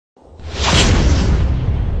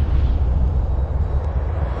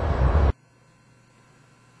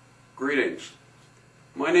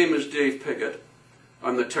My name is Dave Piggott.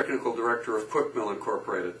 I'm the Technical Director of Quickmill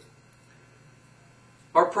Incorporated.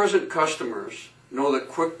 Our present customers know that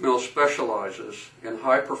Quickmill specializes in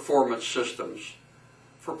high-performance systems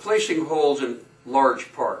for placing holes in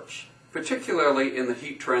large parts, particularly in the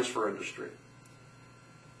heat transfer industry.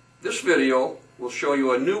 This video will show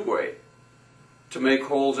you a new way to make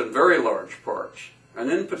holes in very large parts,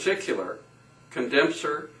 and in particular,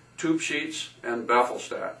 condenser, tube sheets, and baffle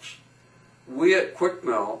stacks. We at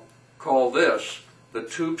Quickmill call this the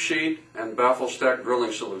tube sheet and baffle stack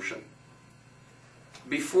drilling solution.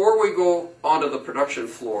 Before we go onto the production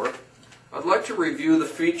floor, I'd like to review the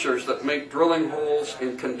features that make drilling holes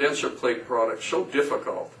in condenser plate products so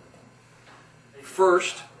difficult.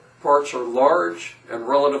 First, parts are large and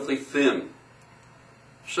relatively thin.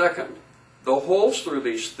 Second, the holes through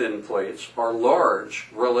these thin plates are large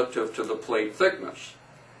relative to the plate thickness.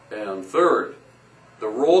 And third, the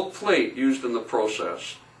rolled plate used in the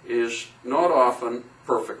process is not often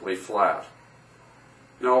perfectly flat.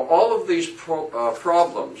 Now, all of these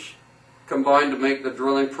problems combine to make the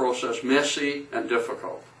drilling process messy and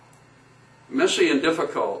difficult. Messy and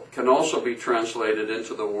difficult can also be translated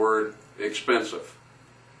into the word expensive.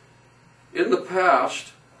 In the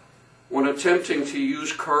past, when attempting to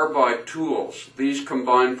use carbide tools, these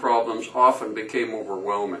combined problems often became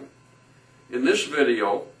overwhelming. In this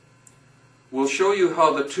video, we'll show you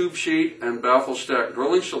how the tube sheet and baffle stack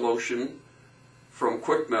drilling solution from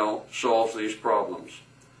Quickmill solves these problems.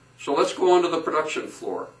 So let's go on to the production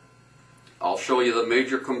floor. I'll show you the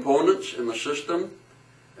major components in the system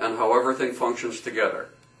and how everything functions together.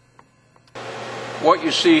 What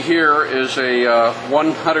you see here is a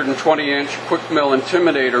 120-inch Quickmill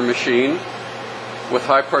Intimidator machine with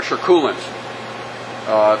high-pressure coolant.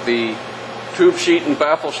 The tube sheet and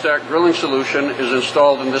baffle stack drilling solution is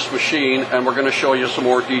installed in this machine, and we're going to show you some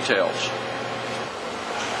more details.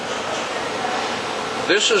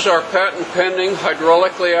 This is our patent-pending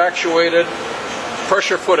hydraulically actuated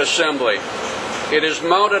pressure foot assembly. It is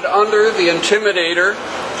mounted under the Intimidator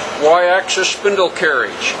Y-axis spindle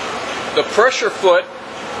carriage. The pressure foot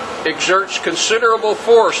exerts considerable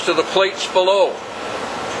force to the plates below.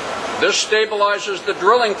 This stabilizes the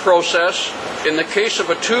drilling process in the case of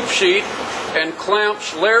a tube sheet and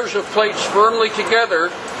clamps layers of plates firmly together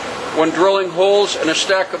when drilling holes in a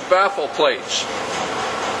stack of baffle plates.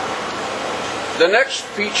 The next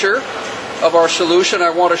feature of our solution I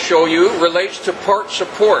want to show you relates to part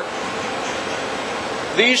support.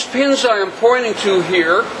 These pins I am pointing to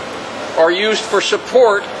here are used for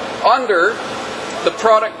support under the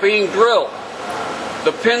product being drilled.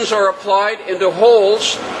 The pins are applied into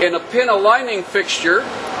holes in a pin aligning fixture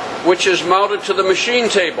which is mounted to the machine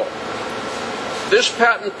table. This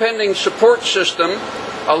patent-pending support system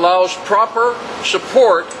allows proper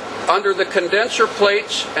support under the condenser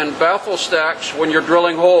plates and baffle stacks when you're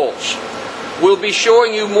drilling holes. We'll be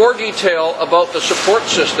showing you more detail about the support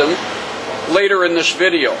system later in this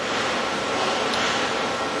video.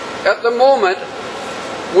 At the moment,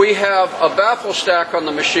 we have a baffle stack on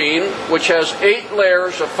the machine which has 8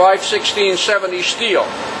 layers of 5/16/70 steel.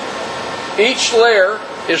 Each layer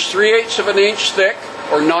is 3/8 of an inch thick,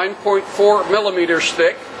 or 9.4 millimeters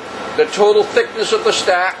thick. The total thickness of the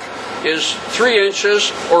stack is 3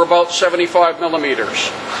 inches, or about 75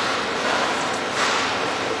 millimeters.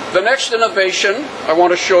 The next innovation I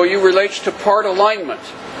want to show you relates to part alignment.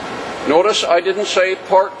 Notice I didn't say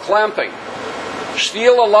part clamping.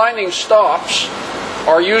 Steel aligning stops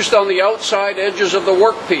are used on the outside edges of the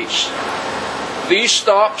workpiece. These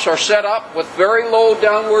stops are set up with very low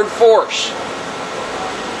downward force.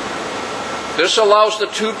 This allows the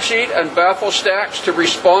tube sheet and baffle stacks to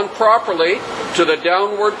respond properly to the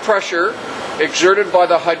downward pressure exerted by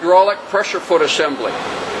the hydraulic pressure foot assembly.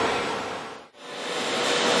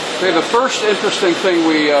 Okay, the first interesting thing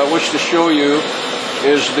we wish to show you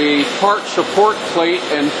is the part support plate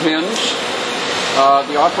and pins.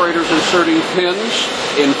 The operator's inserting pins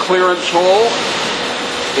in clearance hole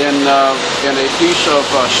in a piece of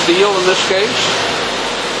steel in this case.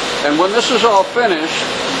 And when this is all finished,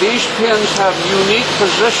 these pins have unique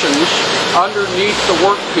positions underneath the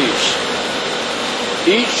workpiece.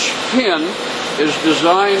 Each pin is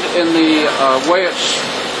designed in the way it's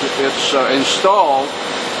installed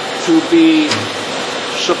to be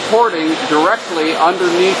supporting directly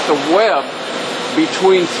underneath the web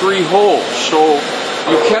between 3 holes. So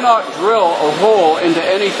you cannot drill a hole into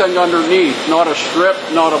anything underneath, not a strip,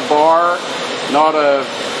 not a bar, not a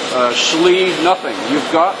sleeve, nothing.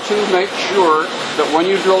 You've got to make sure that when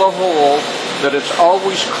you drill a hole that it's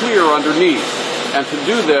always clear underneath. And to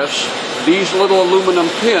do this, these little aluminum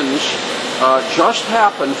pins just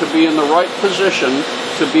happen to be in the right position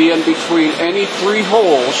to be in between any 3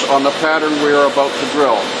 holes on the pattern we are about to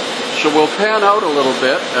drill. So we'll pan out a little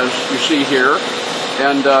bit, as you see here,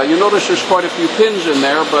 and you notice there's quite a few pins in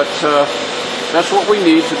there, but that's what we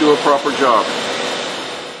need to do a proper job.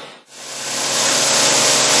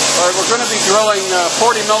 All right, we're going to be drilling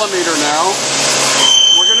 40 millimeter now.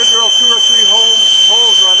 We're going to drill 2 or 3 holes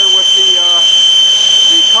with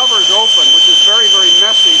the covers open, which is very, very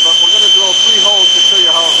messy, but we're going to drill 3 holes to show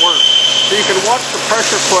you how it works. So you can watch the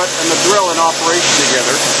pressure foot and the drill in operation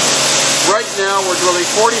together. Right now we're drilling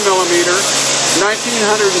 40 millimeter, 1925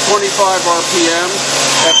 RPM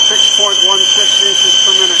at 6.16 inches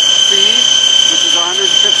per minute speed, which is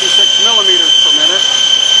 156 millimeters per minute,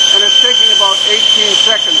 and it's taking about 18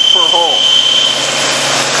 seconds per hole.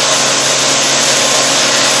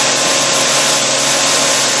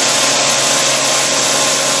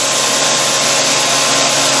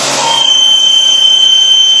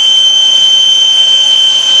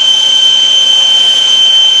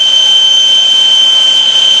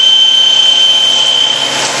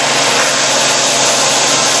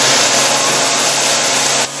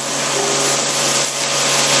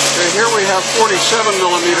 Here we have 47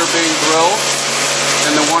 millimeter being drilled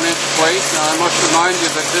in the 1-inch plate. Now I must remind you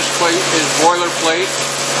that this plate is boilerplate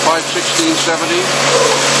 5/1670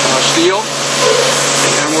 steel,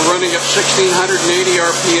 and we're running at 1680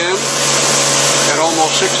 RPM at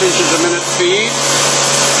almost 6 inches a minute feed,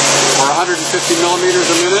 or 150 millimeters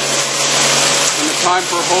a minute, and the time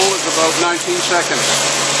per hole is about 19 seconds,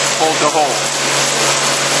 hole to hole.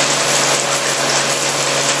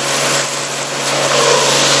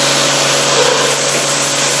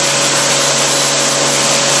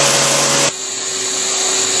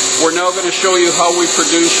 We're now going to show you how we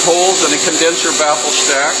produce holes in a condenser baffle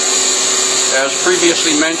stack. As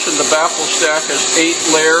previously mentioned, the baffle stack has 8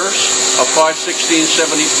 layers of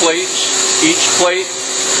 5/1670 plates, each plate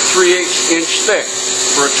 3/8 inch thick,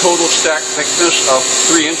 for a total stack thickness of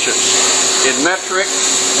 3 inches. In metric,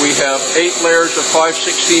 we have 8 layers of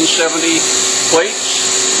 5/1670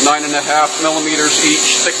 plates, 9.5 millimeters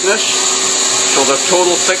each thickness, so the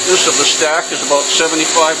total thickness of the stack is about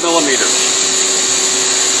 75 millimeters.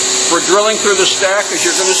 We're drilling through the stack, as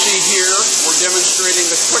you're going to see here. We're demonstrating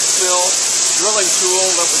the Quickmill drilling tool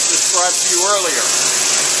that was described to you earlier.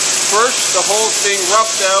 First, the hole's being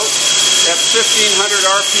roughed out at 1500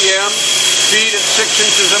 RPM, feed at 6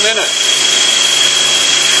 inches a minute.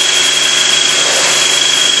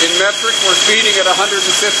 In metric, we're feeding at 152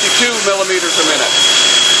 millimeters a minute.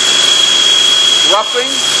 Roughing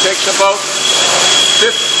takes about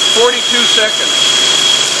 42 seconds,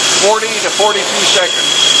 40 to 42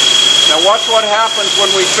 seconds. Now watch what happens when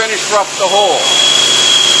we finish rough the hole.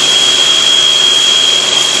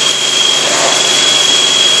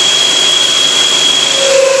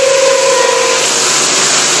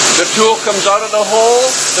 The tool comes out of the hole,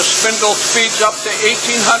 the spindle speeds up to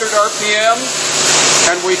 1800 RPM,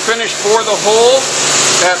 and we finish bore the hole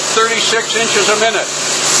at 36 inches a minute.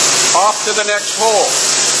 Off to the next hole.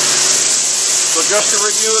 So just to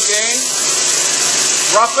review again,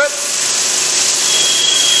 rough it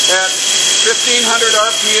at 1500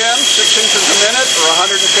 RPM, 6 inches a minute, or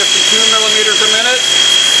 152 millimeters a minute.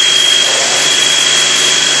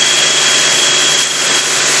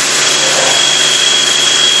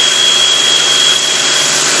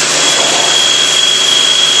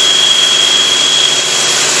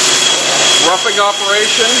 Roughing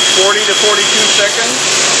operation, 40 to 42 seconds.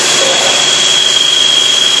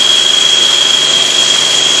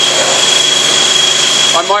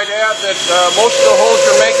 I might add that most of the holes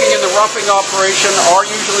you're making in the roughing operation are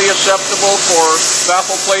usually acceptable for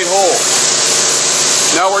baffle plate holes.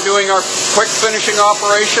 Now we're doing our quick finishing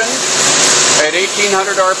operation at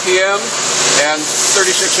 1800 RPM and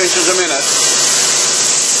 36 inches a minute.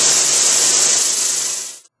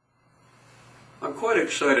 I'm quite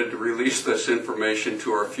excited to release this information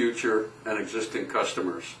to our future and existing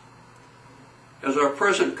customers. As our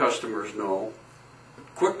present customers know,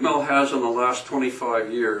 Quickmill has in the last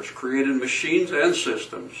 25 years created machines and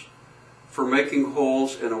systems for making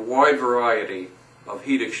holes in a wide variety of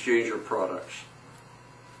heat exchanger products.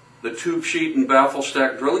 The tube sheet and baffle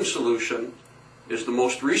stack drilling solution is the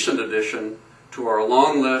most recent addition to our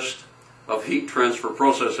long list of heat transfer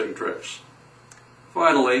processing tricks.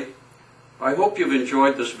 Finally, I hope you've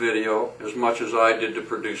enjoyed this video as much as I did to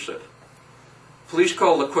produce it. Please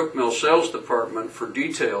call the Quickmill sales department for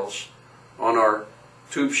details on our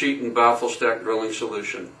tube sheet and baffle stack drilling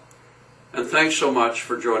solution. And thanks so much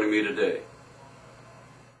for joining me today.